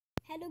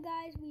Hello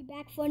guys, we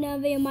back for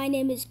another video. My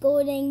name is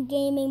Golden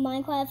Gaming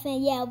Minecraft,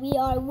 and yeah, we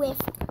are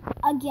with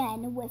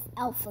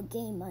Alpha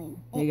Gaming.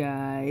 Hey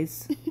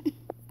guys.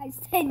 I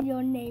said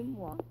your name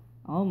wrong.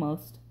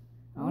 Almost.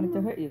 I wanted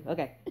to hurt you.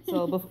 Okay.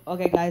 So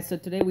okay guys, so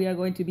today we are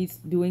going to be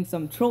doing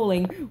some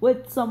trolling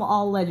with some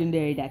all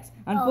legendary decks.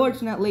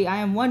 Unfortunately, I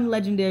am one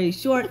legendary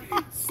short,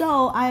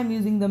 so I am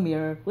using the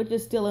mirror, which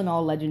is still an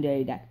all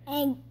legendary deck.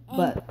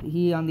 But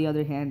he, on the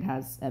other hand,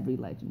 has every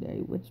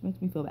legendary, which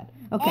makes me feel bad.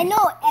 Okay. And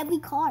no, every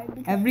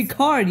card. Every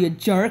card, you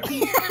jerk.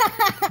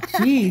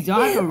 Jeez, you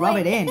have to rub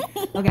it in.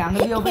 Okay, I'm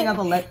gonna be opening up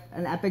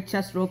an epic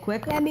chest real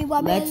quick. Let me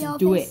rub it in your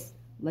do face. it.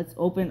 Let's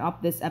open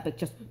up this epic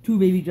chest. 2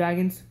 baby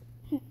dragons.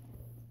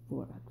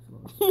 4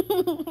 Exos.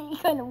 You're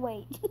gonna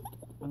wait.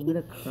 I'm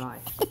gonna cry.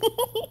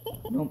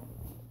 Nope.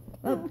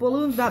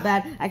 Balloon's not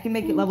bad. I can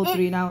make it level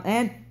 3 now.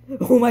 And,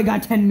 oh my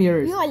god, 10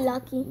 mirrors. You are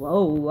lucky.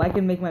 Whoa, I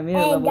can make my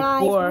mirror level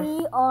guys, 4.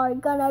 We are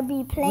gonna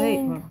be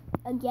playing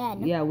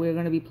again. Yeah, we're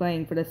gonna be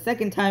playing for the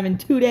second time in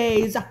 2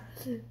 days.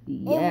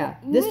 Yeah,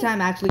 this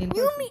time actually in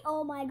person. You mean,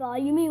 oh my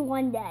god, you mean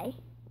one day?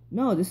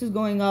 No, this is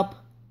going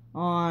up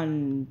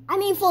on... I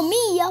mean, for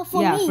me, me.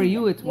 For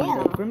you it's 1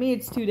 day. For me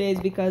it's 2 days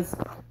because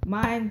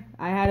mine,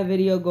 I had a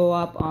video go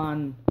up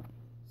on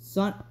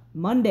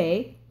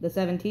Monday, the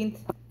 17th.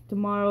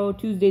 Tomorrow,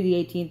 Tuesday the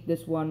 18th,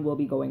 this one will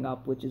be going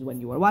up, which is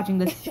when you are watching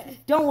this.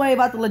 Don't worry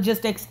about the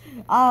logistics.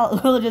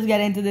 We'll just get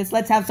into this.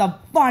 Let's have some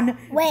fun.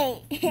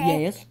 Wait.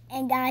 Yes.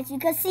 And guys, you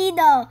can see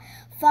the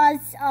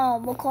first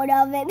record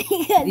of it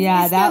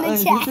because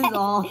this is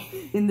all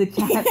in the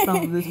chat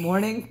from this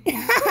morning.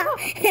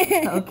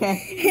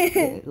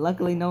 Okay.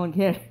 Luckily, no one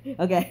cared.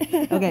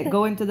 Okay.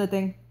 Go into the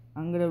thing.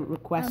 I'm gonna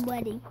request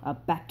a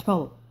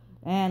battle,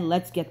 and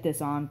let's get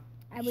this on.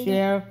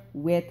 Share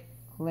with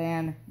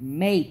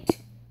clanmate.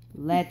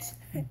 Let's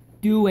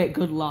do it.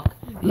 Good luck.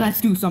 Let's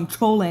do some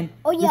trolling.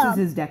 Oh yeah. This is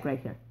his deck right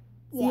here.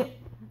 Yeah.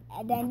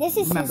 And then this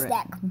is his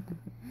deck.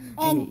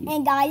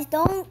 And guys,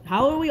 don't.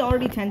 How are we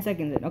already 10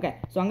 seconds in? Okay,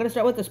 so I'm gonna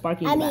start with the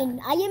Sparky. I mean,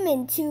 I am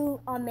in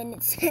 2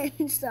 minutes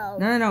in, so.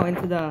 No.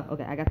 Into the.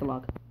 Okay, I got the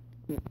log.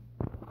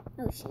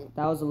 Oh shoot.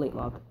 That was a late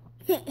log.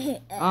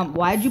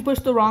 Why'd you push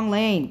the wrong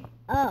lane?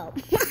 Oh.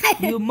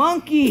 You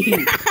monkey.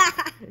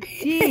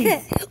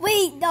 Jeez.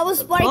 Wait, that was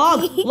Sparky.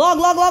 Log.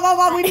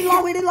 We need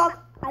log.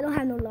 I don't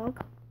have no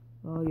log.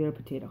 Oh, you're a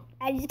potato.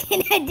 I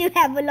do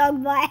have a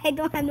log, but I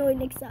don't have no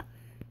elixir.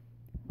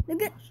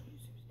 Look at.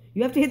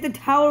 You have to hit the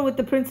tower with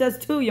the princess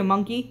too, you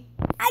monkey.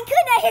 I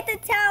could have hit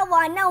the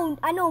tower.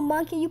 I know,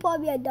 monkey. You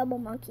probably a double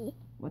monkey.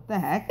 What the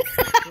heck?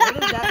 Where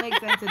does that make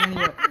sense in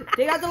anywhere?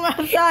 Take out the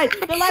left side.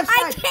 The left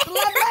side. The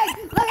left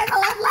lane. Look at the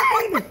left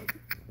lane.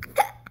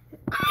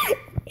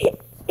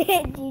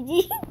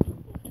 GG.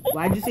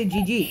 Why'd you say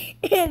GG?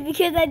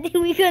 Because I think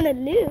we're gonna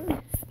lose.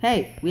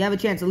 Hey, we have a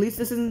chance. At least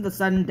this isn't the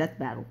sudden death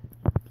battle.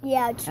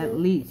 Yeah, true. At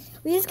least.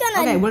 We're just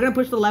gonna. Okay, we're gonna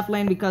push the left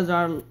lane because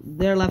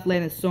their left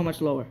lane is so much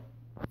lower.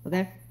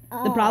 Okay.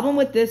 The problem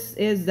with this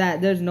is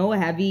that there's no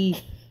heavy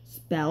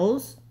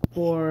spells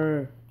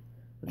for.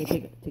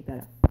 Okay, take that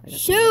out.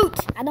 Shoot!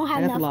 I don't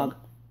have nothing. Log.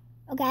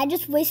 Okay, I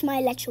just waste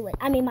my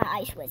my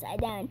ice wizard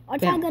then. Or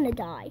I'm gonna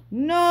die.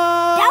 No!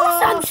 That was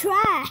some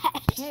trash!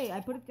 Hey, I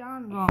put it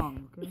down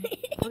wrong.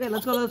 Okay,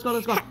 let's go. Let's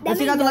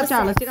take out the left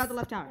tower.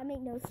 That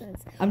makes no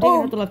sense. I'm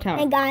taking out the left tower.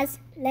 And guys,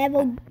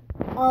 level...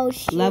 Oh,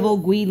 shit. Level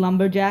Gui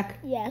Lumberjack?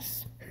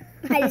 Yes.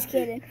 I'm just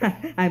kidding.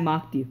 I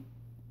mocked you.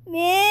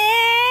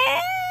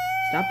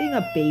 Stop being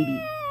a baby.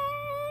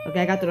 Okay,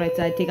 I got the right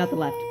side. Take out the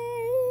left.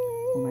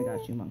 Oh my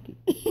gosh, you monkey.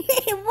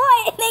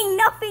 What? Ain't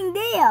nothing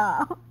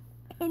there.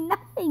 Ain't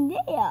nothing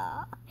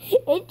there.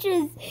 It's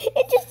just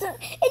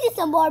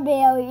a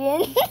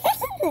barbarian.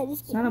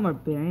 It's not a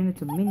barbarian,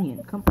 it's a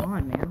minion. Come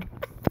on, man.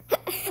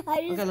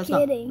 I'm just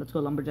kidding. Let's go,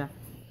 Lumberjack.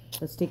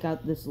 Let's take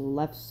out this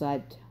left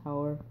side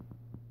tower.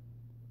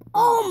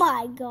 Oh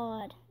my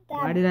god.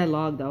 Why did I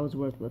log? That was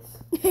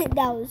worthless. that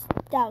was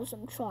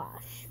some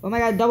trash. Oh my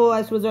god, double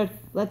ice wizard.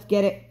 Let's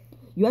get it.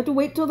 You have to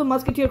wait till the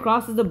musketeer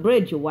crosses the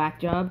bridge, you whack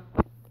job.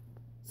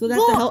 So that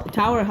the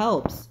tower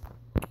helps.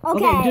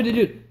 Okay,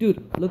 dude,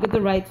 look at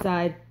the right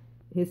side.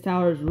 His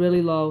tower is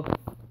really low.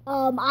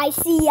 I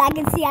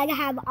can see, I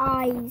have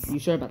eyes. You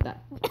sure about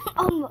that?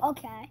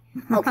 Okay.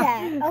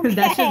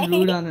 That's just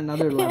rude on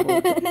another level.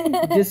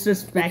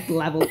 Disrespect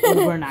level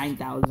over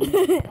 9,000.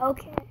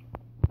 Okay.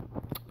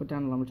 Put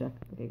down the lumberjack.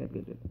 Okay,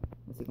 good.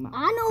 Let's take him out.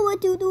 I know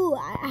what to do.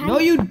 No,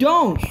 you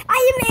don't.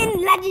 I am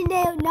in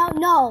legendary.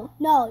 No.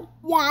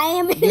 Yeah, I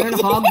am. You're in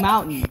Hog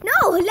Mountain.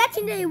 No,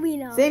 legendary we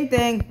know. Same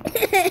thing.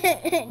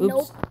 Oops.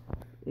 Nope.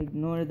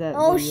 Ignore that.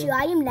 Oh shoot,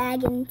 I am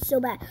lagging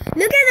so bad.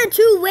 Look at the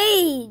 2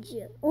 wage.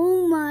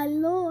 Oh my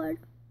lord.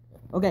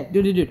 Okay,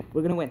 dude.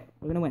 We're gonna win.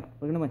 We're gonna win.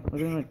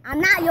 I'm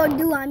not your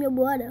dude. I'm your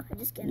brother. I'm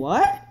just kidding.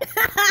 What?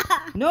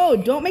 No,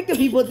 don't make the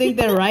people think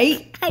they're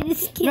right. I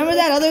just kidding. Remember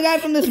that other guy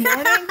from this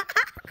morning?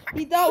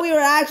 He thought we were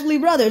actually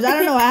brothers. I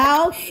don't know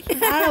how. I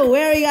don't know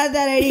where he got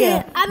that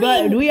idea.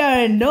 But we are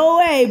in no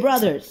way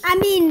brothers. I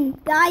mean,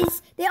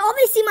 guys, They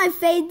always see my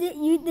face.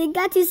 They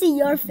got to see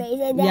your face.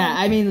 And then, Yeah,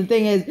 I mean, the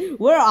thing is,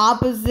 we're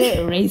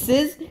opposite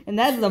races, and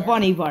that's the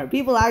funny part.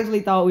 People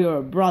actually thought we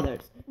were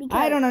brothers.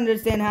 I don't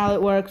understand how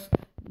it works.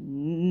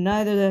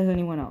 Neither does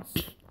anyone else.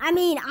 I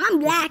mean, I'm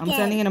black. I'm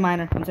sending in a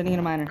minor.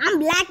 I'm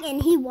black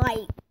and he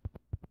white.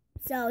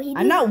 So he.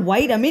 I'm not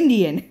white. I'm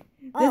Indian.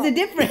 There's a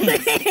difference.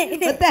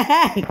 What the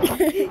heck?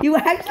 You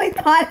actually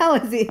thought I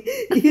was.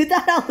 You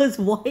thought I was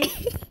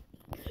white.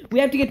 We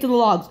have to get to the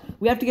logs.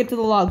 We have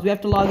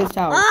to log his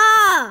tower.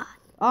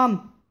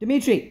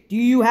 Dimitri, do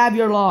you have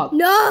your log?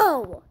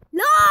 No.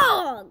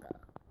 Log.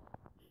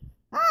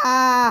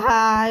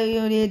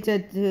 You need to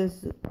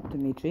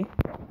Dimitri.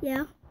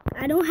 Yeah,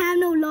 I don't have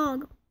no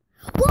log.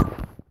 What?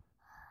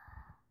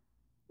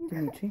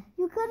 Dimitri.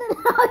 You couldn't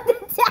log the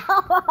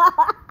tower.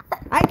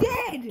 I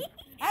did.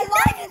 I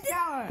logged the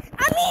tower.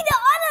 I mean the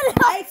other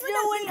log. I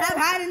still wouldn't have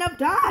had enough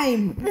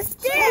time. But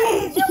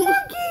still, you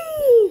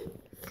monkey.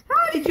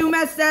 How did you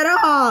mess that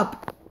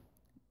up?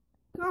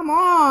 Come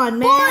on,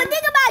 man. Boy,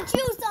 think about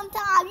you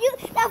sometime.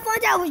 That fun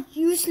time was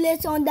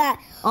useless on that.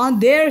 On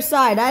their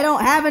side, I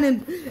don't have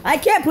I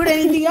can't put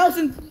anything else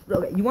in.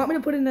 Okay, you want me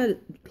to put in a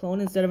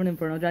clone instead of an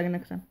Inferno Dragon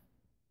next time?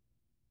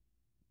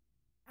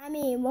 I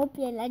mean, it won't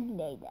be a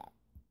legendary that.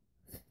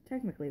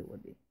 Technically, it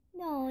would be.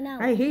 No, no.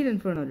 I hate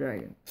Inferno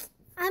Dragon.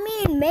 I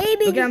mean,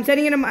 maybe. Okay, I'm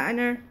setting in a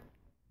minor.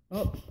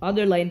 Oh,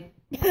 other lane.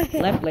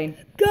 Left lane.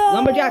 Go!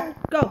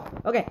 Lumberjack, go!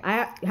 Okay,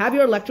 have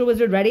your Electro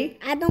Wizard ready?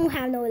 I don't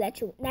have no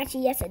Electro.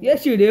 Actually, yes, I do.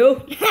 Yes, you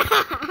do.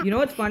 You know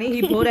what's funny?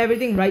 He pulled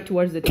everything right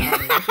towards the tower.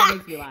 That's what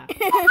makes me laugh.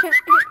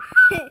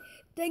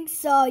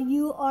 Thanks,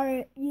 you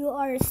are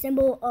a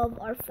symbol of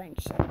our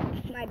friendship.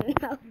 I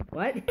don't know.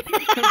 What?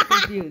 I'm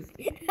confused.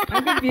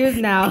 I'm confused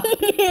now.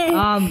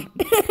 Mom,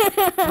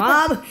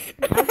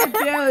 I'm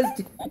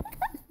confused.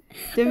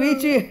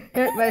 Dimitri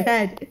hurt my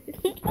head.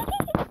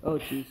 Oh,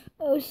 jeez.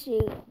 Oh,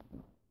 shoot.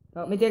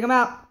 Help me take him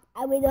out.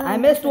 I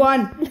missed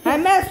one. I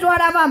missed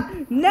one of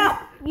them. No.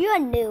 You're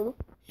new.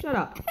 Shut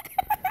up.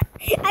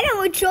 I got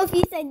more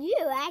trophies than you,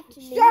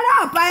 actually. Shut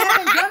up. I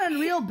haven't done a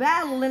real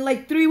battle in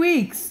like 3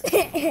 weeks.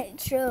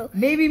 True.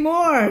 Maybe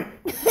more.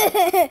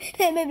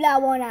 Maybe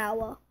like 1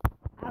 hour.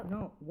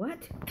 No, what?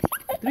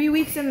 3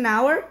 weeks in an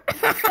hour?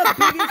 That's the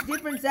biggest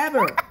difference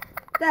ever.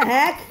 The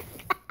heck?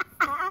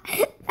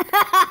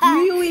 Do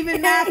you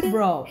even math,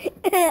 bro?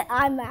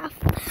 I'm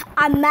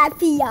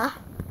Mafia.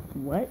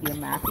 What? You're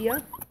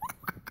Mafia?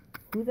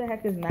 Who the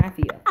heck is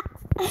Mafia?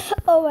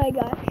 Oh my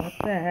god. What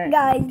the heck?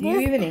 Guys, do you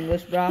even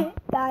English, bro?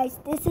 Guys,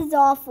 this is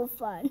all for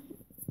fun.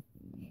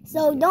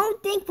 So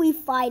don't think we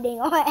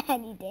fighting or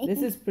anything.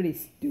 This is pretty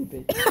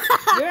stupid.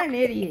 You're an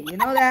idiot, you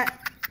know that?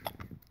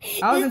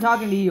 I wasn't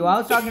talking to you. I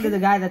was talking to the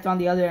guy that's on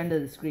the other end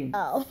of the screen.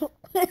 Oh.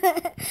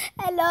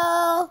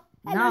 Hello.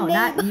 No,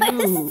 not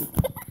you.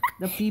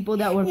 The people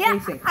that we're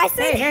facing.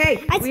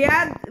 Hey, we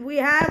have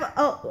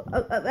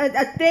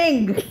a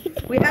thing.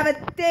 We have a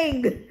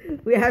thing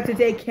we have to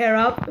take care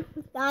of.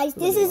 Guys,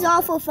 this is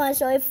all for fun.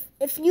 So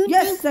if you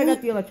I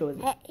got the Electro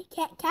Wizard.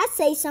 Can I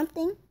say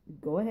something?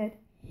 Go ahead.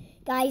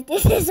 Guys,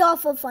 this is all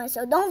for fun.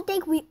 So don't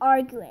think we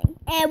arguing.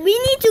 And we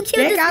need to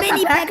kill this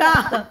mini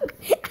Pekka.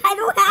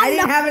 I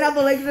didn't have enough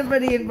elixir for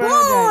the Inferno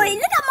Dragon. Boy,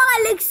 look at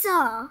my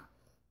elixir.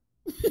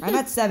 I'm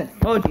at 7.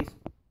 Oh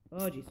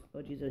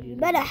jeez.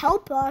 Better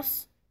help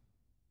us.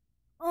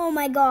 Oh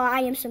my god, I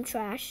am some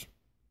trash.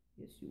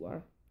 Yes, you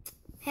are.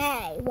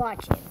 Hey,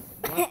 watch it.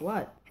 Watch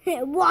what?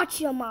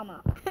 Watch your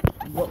mama.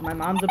 What? My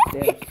mom's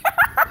upstairs.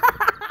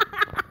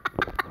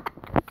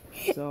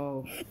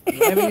 So,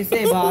 whatever you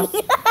say, boss.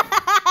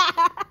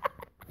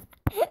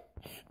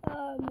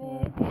 Oh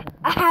man,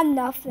 I have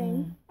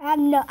nothing.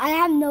 I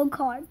have no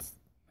cards.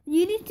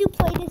 You need to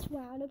play this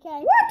round,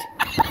 okay? What?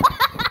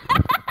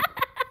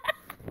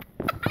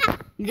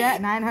 You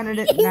got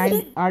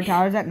 909. Our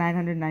tower's at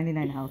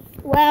 999 health.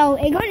 Well,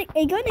 it's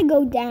gonna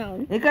go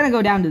down. It's gonna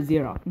go down to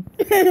 0.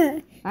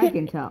 I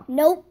can tell.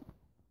 Nope.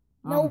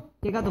 Nope.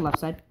 Take out the left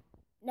side.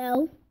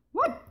 No.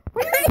 What?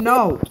 What do you mean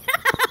no?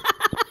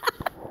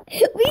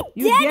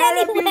 You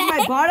dare refuse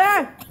my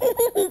butter?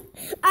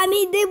 I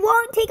mean, they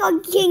won't take a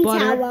king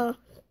tower.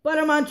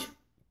 Butter munch.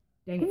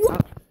 Dang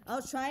it. I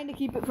was trying to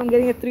keep it from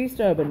getting a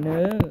 3-star, but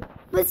no.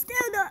 But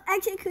still, the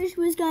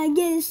execution was gonna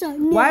get it. So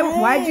no.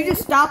 Why'd you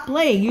just stop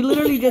playing? You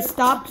literally just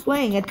stopped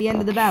playing at the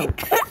end of the battle.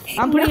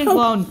 I'm putting in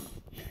clone.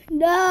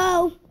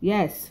 No.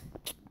 Yes,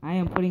 I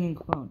am putting in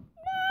clone.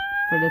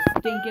 For the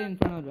stinking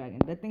Inferno Dragon.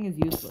 That thing is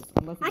useless.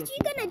 Actually,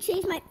 gonna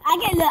change my.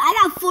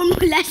 I got 4 more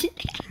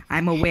legends.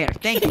 I'm aware.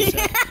 Thank you,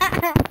 sir.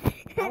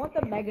 I want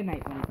the Mega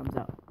Knight when it comes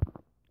out.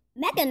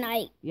 Mega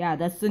Knight? Yeah,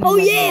 that's the new Oh,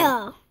 Mega yeah.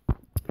 Knight.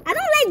 I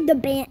don't like the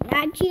band.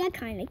 Actually, I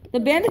kind of like the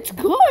bandit's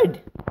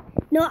good.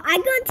 No,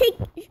 I'm gonna take.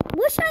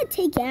 What should I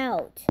take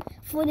out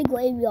for the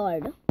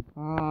graveyard?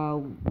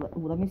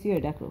 Let me see your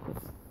deck real quick.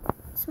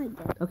 That's my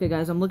deck. Okay,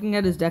 guys, I'm looking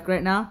at his deck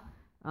right now.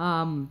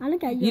 You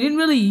didn't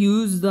really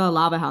use the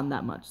Lava Hound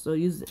that much, so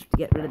use it to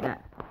get rid of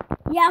that.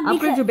 Yeah,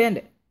 upgrade your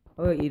bandit.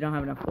 Oh, you don't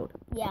have enough gold.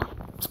 Yeah,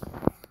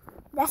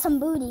 that's some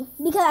booty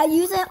because I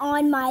use it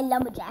on my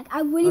lumberjack.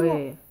 I really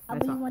want. I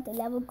really want the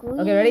level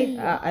green. Okay, ready?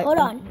 Hold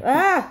on.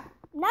 Ah!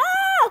 No!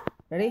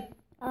 Ready?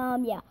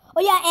 Yeah. Oh,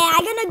 yeah, and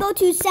I'm gonna go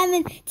to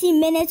 17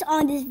 minutes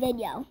on this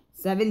video.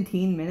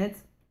 17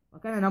 minutes?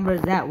 What kind of number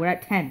is that? We're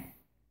at 10.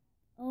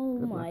 Oh,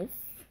 my.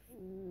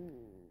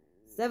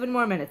 7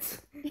 more minutes.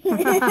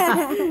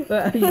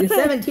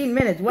 17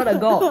 minutes. What a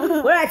goal.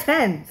 We're at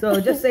 10. So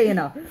just so you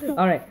know.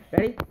 All right.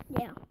 Ready?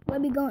 Yeah. Where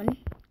we going?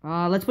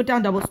 Let's put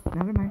down doubles.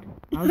 Never mind.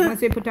 I was going to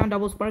say put down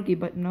double Sparky,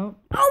 but no.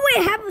 Oh,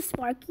 wait. I have a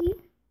Sparky.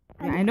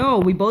 Yeah, I know.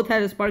 We both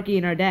had a Sparky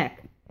in our deck.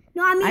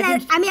 No,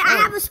 I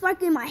have a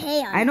Sparky in my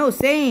hand. I know.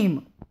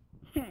 Same.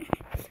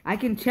 I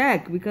can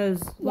check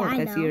because look,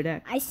 I see your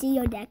deck. I see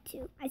your deck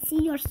too. I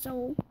see your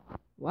soul.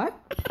 What?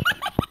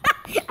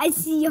 I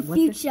see your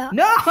future.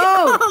 No!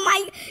 Oh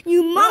my,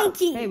 you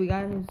monkey. Hey, we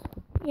got his.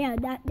 Yeah,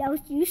 that was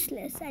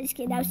useless. I just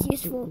kidding. That was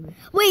useful.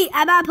 Wait,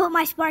 I'm about to put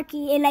my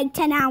Sparky in like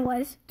 10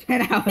 hours.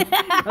 10 hours.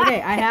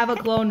 Okay, I have a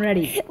clone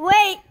ready.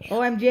 Wait.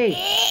 OMG.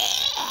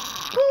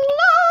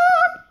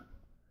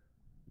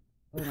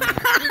 Oh my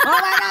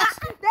gosh!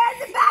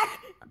 There's the back!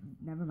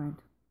 Never mind.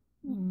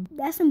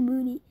 That's some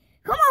booty.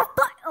 Come on,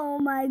 oh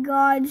my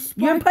god.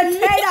 Sparky. You're a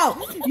potato!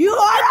 You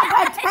are a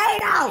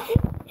potato!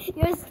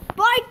 Your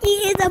Sparky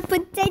is a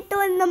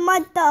potato in the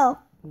mud though.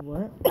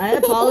 What? I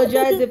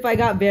apologize if I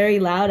got very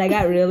loud. I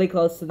got really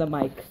close to the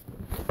mic.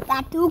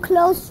 Got too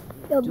close?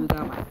 To the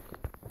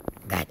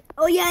mic.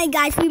 Oh yeah,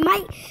 guys, we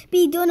might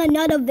be doing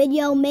another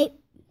video.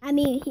 I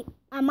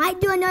might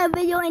do another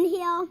video in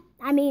here.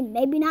 I mean,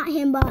 maybe not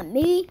him, but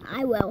me,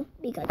 I will.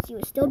 Because he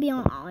will still be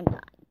on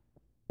online.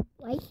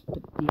 Right?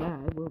 Yeah,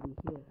 I will be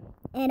here.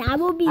 And I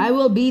will be... I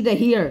will be the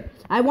here.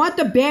 I want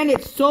the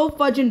bandit so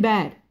fudging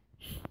bad.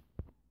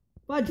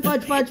 Fudge,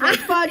 fudge, fudge, fudge,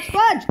 fudge,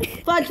 fudge.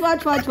 Fudge,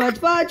 fudge, fudge, fudge,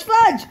 fudge,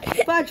 fudge.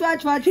 Fudge,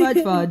 fudge, fudge,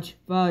 fudge, fudge,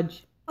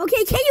 fudge.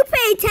 Okay, can you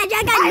pay attention?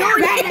 I got no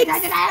attention. I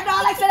have no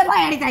Alexa to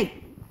play anything.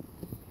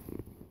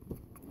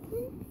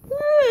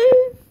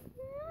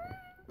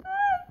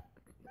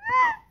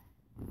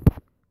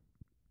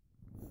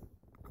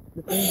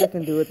 The things I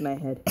can do with my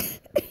head.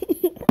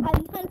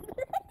 I'm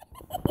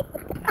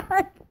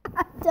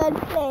done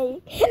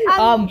playing. We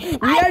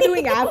are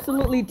doing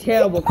absolutely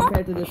terrible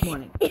compared to this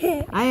morning.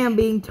 I am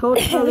being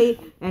totally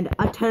and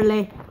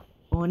utterly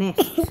honest.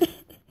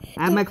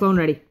 I have my clone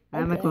ready. We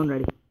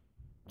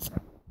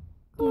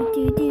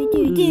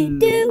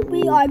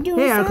are doing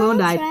hey, our clone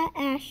died.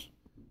 Trash.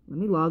 Let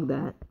me log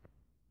that.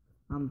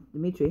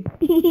 Dimitri.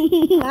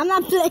 I'm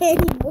not playing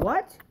anymore.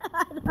 What?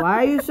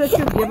 Why are you such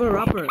a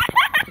giver-upper?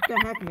 What the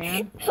heck,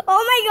 man? Oh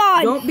my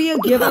god. Don't be a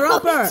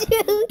giver-upper.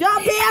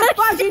 Don't be a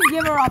fucking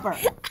giver-upper.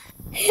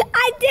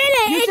 I did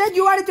it. You said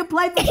you wanted to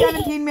play for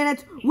 17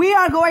 minutes. We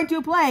are going to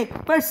play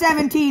for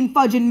 17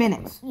 fudging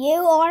minutes.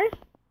 You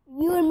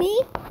and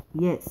me?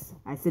 Yes,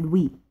 I said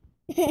we.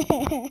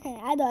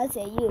 I thought I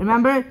said you.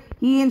 Remember,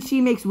 he and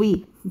she makes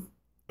we.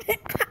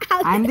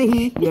 I'm the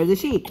he, you're the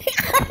she.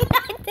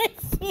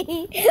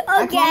 Okay.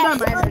 I cloned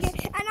the miners.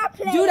 Okay. I'm not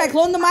playing. Dude, I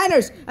cloned the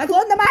miners. I'm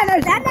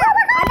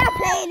not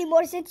playing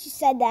anymore since you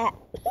said that.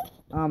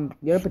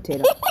 You're a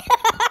potato.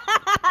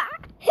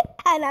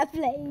 I'm not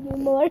playing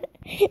anymore.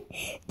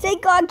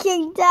 Take on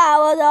King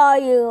Towers all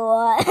you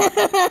want.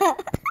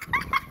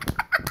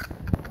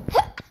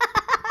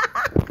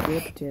 You're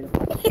a potato.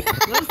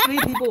 There was 3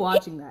 people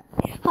watching that.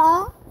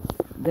 Huh?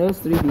 There was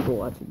 3 people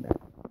watching that.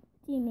 What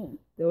do you mean?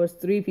 There was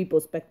 3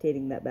 people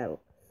spectating that battle.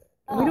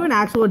 Can we do an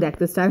actual deck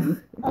this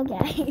time?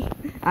 Okay.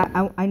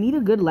 I need a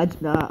good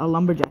a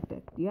lumberjack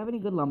deck. Do you have any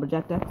good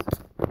lumberjack decks?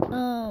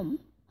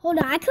 Hold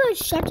on. I could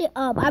shut it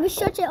up. I will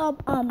shut it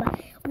up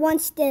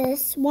once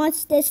this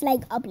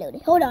like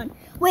uploaded. Hold on.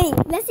 Wait.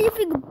 Let's see if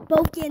we can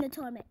both get in a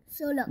tournament.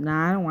 So look.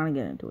 Nah, I don't want to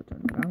get into a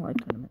tournament. I don't like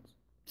tournaments.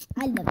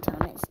 I love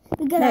tournaments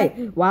because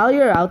hey, while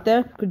you're out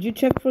there, could you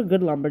check for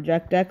good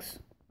lumberjack decks?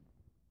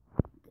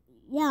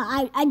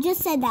 Yeah, I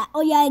just said that.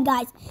 Oh yeah,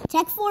 guys,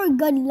 check for a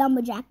good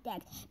lumberjack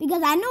deck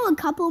because I know a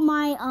couple of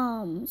my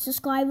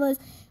subscribers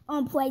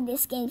play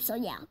this game. So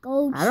yeah,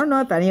 go. I don't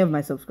know if any of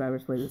my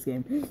subscribers play this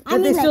game,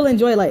 but they still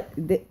enjoy.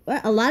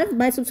 A lot of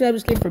my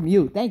subscribers came from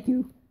you. Thank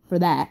you for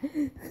that.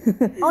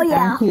 Oh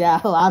yeah. Yeah,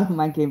 a lot of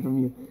mine came from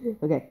you.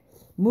 Okay,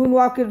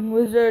 Moonwalking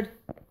Wizard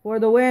for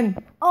the win.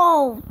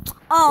 Oh.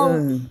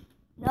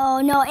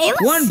 No, it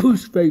was one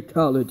boost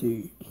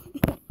fatality.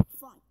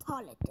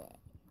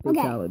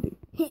 Fatality.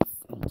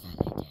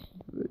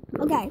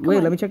 Okay.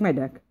 Wait, let me check my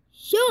deck.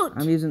 Shoot.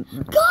 I'm using.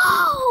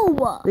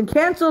 Go. Then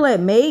cancel it,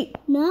 mate.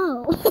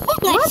 No. What?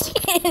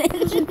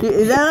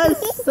 That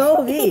was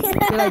so mean.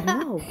 You're like,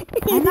 no,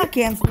 I'm not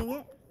canceling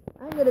it.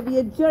 I'm gonna be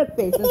a jerk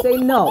face and say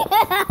no.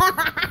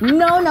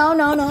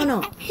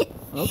 No.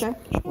 Okay,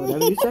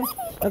 whatever you say.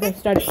 Okay,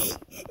 start it.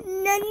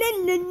 No.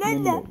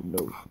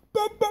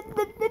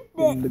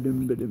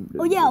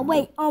 Oh yeah,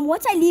 wait.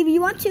 Once I leave,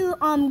 you want to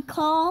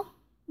call?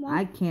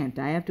 I can't.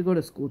 I have to go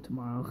to school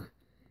tomorrow.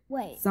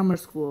 Wait. Summer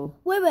school.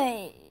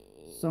 Wait.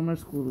 Summer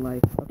school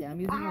life. Okay, I'm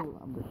using a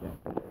lumberjack.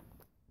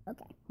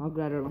 Okay. I'll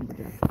grab a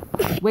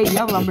lumberjack. Wait, you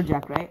have a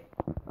lumberjack, right?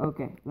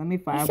 Okay, let me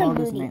fireball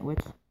this night witch.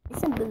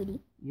 It's a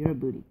booty. You're a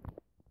booty.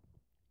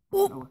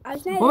 Oh, I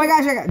was not Oh my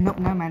gosh, no,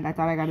 never mind. I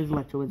thought I got his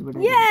Electro Wizard.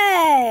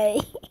 Yay!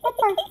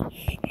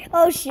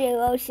 Oh shoot,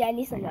 I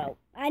need some help.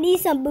 I need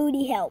some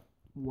booty help.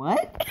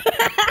 What?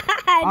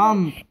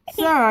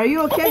 Sir, are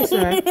you okay,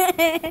 sir?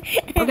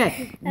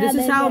 Okay, this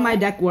is how my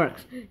deck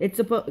works. It's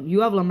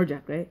you have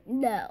Lumberjack, right?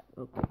 No.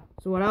 Okay.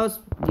 So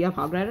do you have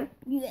Hog Rider?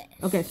 Yes.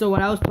 Okay, so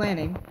what I was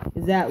planning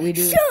is that we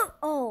do... Shoot!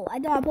 Oh, I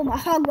thought I put my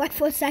hog right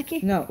for a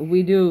second. No,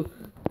 we do...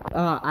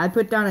 I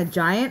put down a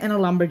Giant and a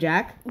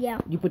Lumberjack. Yeah.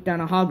 You put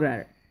down a Hog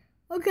Rider.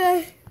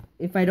 Okay.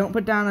 If I don't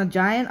put down a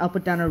Giant, I'll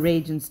put down a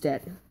Rage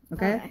instead.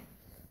 Okay?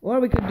 Or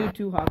we could do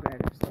 2 Hog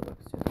Riders. That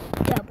works too.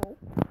 Double.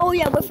 Oh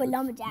yeah, with a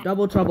lumberjack.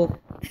 Double trouble.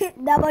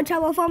 Double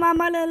trouble for my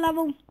mother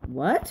level.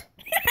 What?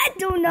 I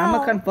don't know. I'm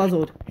a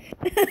confuzzled.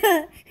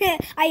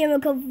 I am a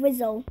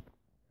confuzzle.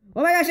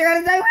 Oh my gosh, I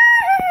gotta die!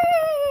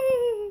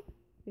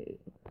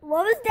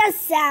 What was that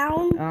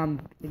sound?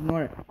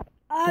 Ignore it.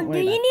 Do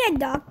you need a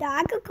doctor?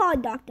 I could call a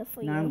doctor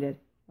for you. No, I'm good.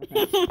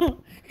 You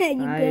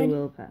I good?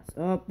 will pass.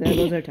 Oh, there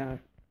goes our tower.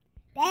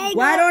 There you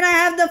Why go. don't I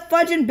have the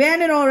fudging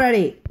bandit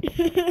already?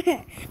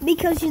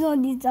 Because you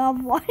don't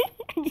deserve one.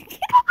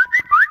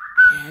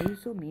 Why are you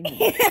so mean?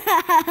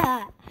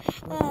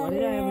 What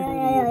did I ever do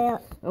to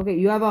you? Okay,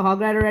 you have a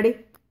Hog Rider ready?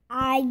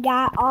 I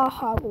got a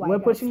hog rider. We're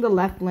pushing the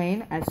left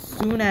lane as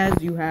soon as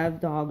you have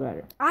the Hog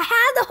Rider. I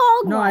have the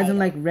hog No, rider. as in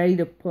like ready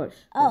to push.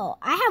 Oh,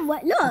 I have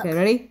what? Look. Okay,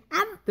 ready?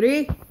 I'm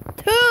 3,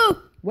 2.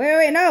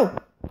 Wait, no.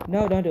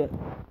 No, don't do it.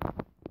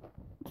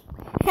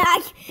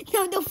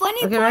 No, the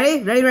funny Okay,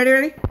 part.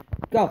 ready?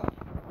 Go.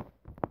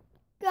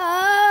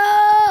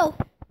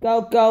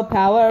 Go.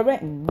 Power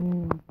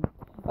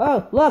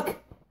Oh, look.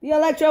 The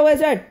Electro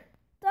Wizard.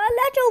 The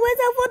Electro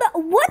Wizard for the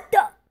what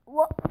the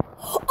what?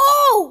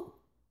 Oh!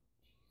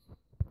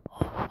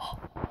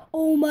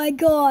 Oh my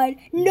God!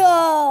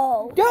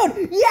 No!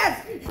 Dude,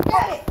 yes!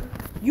 Get it!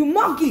 You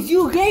monkeys,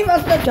 you gave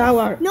us the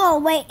tower. No,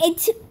 wait.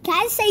 It's can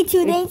I say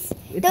 2 things?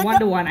 It's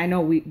 1-to-1. I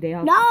know they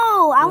have.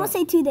 No, I won't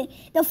say 2 things.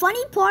 The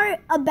funny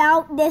part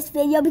about this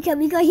video because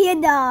we could hear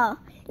the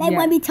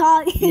when we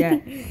talk. Yeah,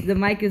 the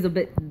mic is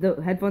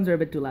the headphones are a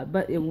bit too loud,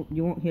 but you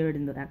won't hear it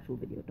in the actual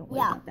video. Don't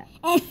worry about that.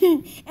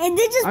 And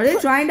they just Are they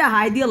trying to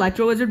hide the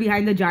Electro Wizard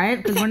behind the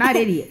Giant? Because we're not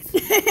idiots.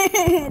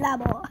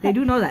 They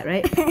do know that,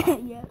 right?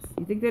 Yes.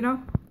 You think they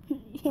know?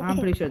 I'm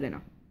pretty sure they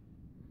know.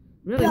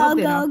 Really hope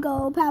they know.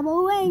 Go,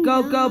 Power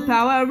Rangers. Go,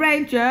 Power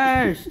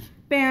Rangers.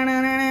 Oh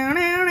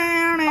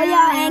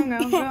yeah, and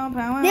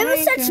there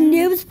was such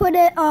noobs put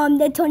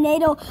the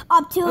tornado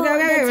up to the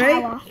ready?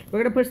 tower.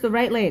 We're gonna push the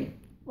right lane.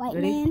 Right,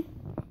 Ready? man.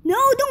 No,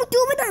 don't do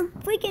it with the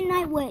freaking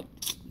night with.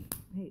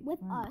 Hey, With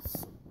fine.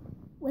 us.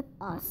 With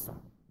us.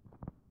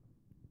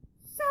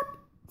 Sup?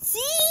 See?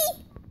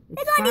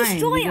 They're It's gonna fine.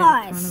 destroy We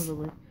got a ton us. of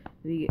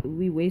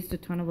we waste a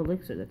ton of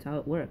elixir. That's how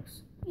it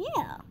works.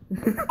 Yeah.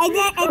 And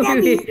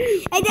then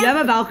You have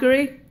a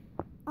Valkyrie?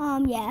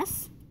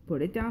 yes.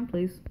 Put it down,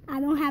 please.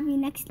 I don't have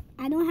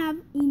I don't have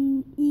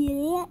Can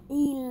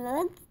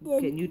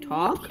you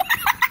talk?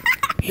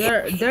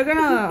 They're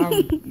gonna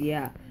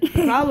yeah.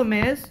 The problem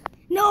is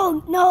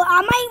No,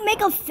 I might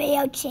make a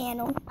fail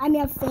channel. I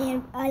mean a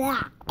fan.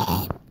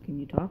 can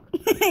you talk?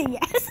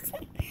 Yes.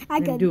 I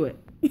Then could. do it.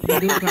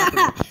 Then do it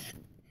properly.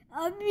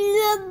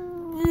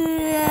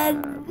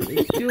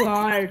 It's too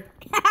hard.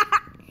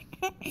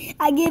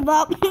 I give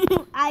up.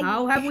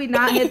 How have we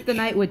not hit the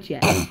Night Witch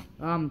yet?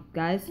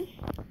 Guys,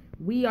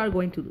 we are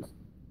going to lose.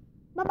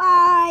 Bye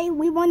bye.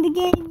 We won the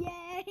game.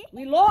 Yay.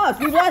 We lost.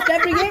 We lost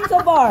every game so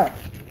far.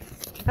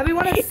 Have we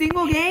won a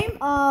single game?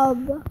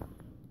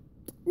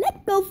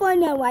 Let's go for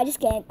another one. Just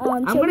kidding.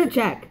 I'm gonna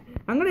check.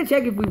 I'm gonna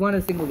check if we won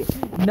a single game.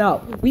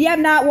 No, we have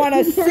not won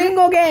a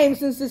single game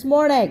since this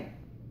morning.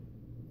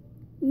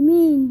 You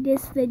mean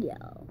this video?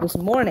 This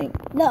morning.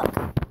 Look,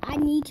 I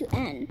need to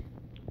end.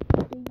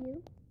 Do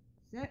you?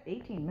 It's at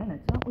 18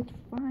 minutes. No, it's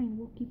fine.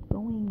 We'll keep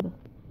going.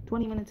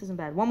 20 minutes isn't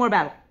bad. One more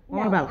battle.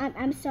 One more battle.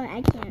 I'm sorry.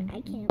 I can't.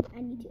 I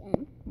need to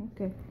end.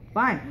 Okay.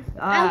 Fine.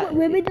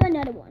 We will do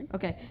another one.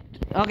 Okay.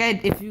 Okay,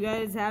 if you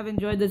guys have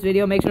enjoyed this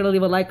video, make sure to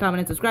leave a like, comment,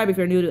 and subscribe if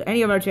you're new to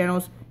any of our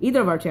channels,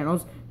 either of our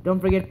channels. Don't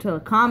forget to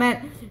comment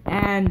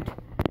and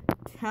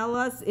tell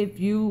us if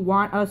you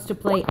want us to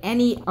play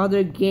any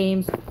other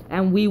games,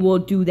 and we will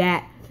do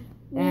that.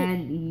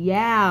 And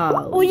yeah.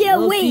 Oh yeah,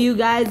 we'll wait. see you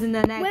guys in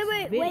the next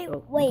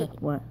Wait.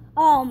 What?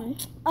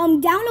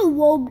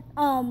 Download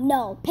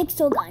no,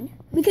 Pixel Gun.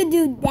 We could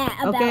do that.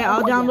 Okay,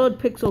 I'll download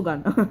Pixel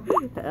Gun.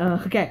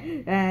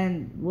 Okay,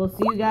 and we'll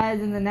see you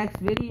guys in the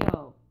next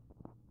video.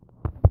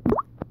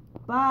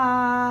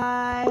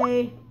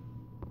 Bye.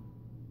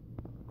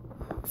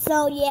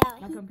 So yeah.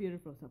 My computer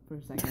froze up for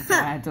a second, so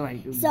I had to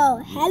like.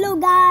 So hello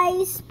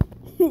guys.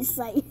 It's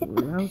like I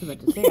was about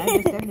to say I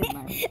just ended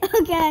mine.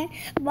 okay,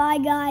 bye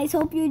guys.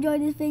 Hope you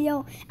enjoyed this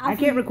video. I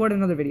can't record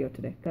another video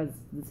today because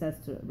this has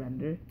to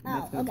render. Oh,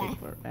 That's gonna okay. take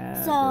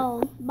forever.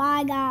 So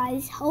bye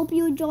guys. Hope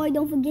you enjoyed.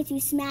 Don't forget to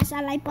smash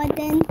that like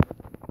button.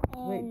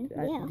 And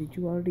yeah. Did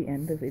you already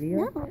end the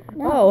video?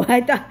 No. Oh,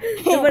 I thought,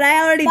 but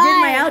I already did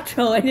my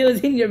outro and it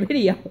was in your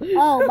video.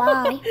 Oh,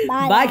 bye.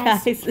 Bye,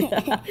 guys.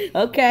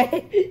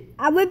 Okay.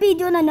 I will be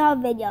doing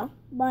another video,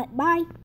 but bye.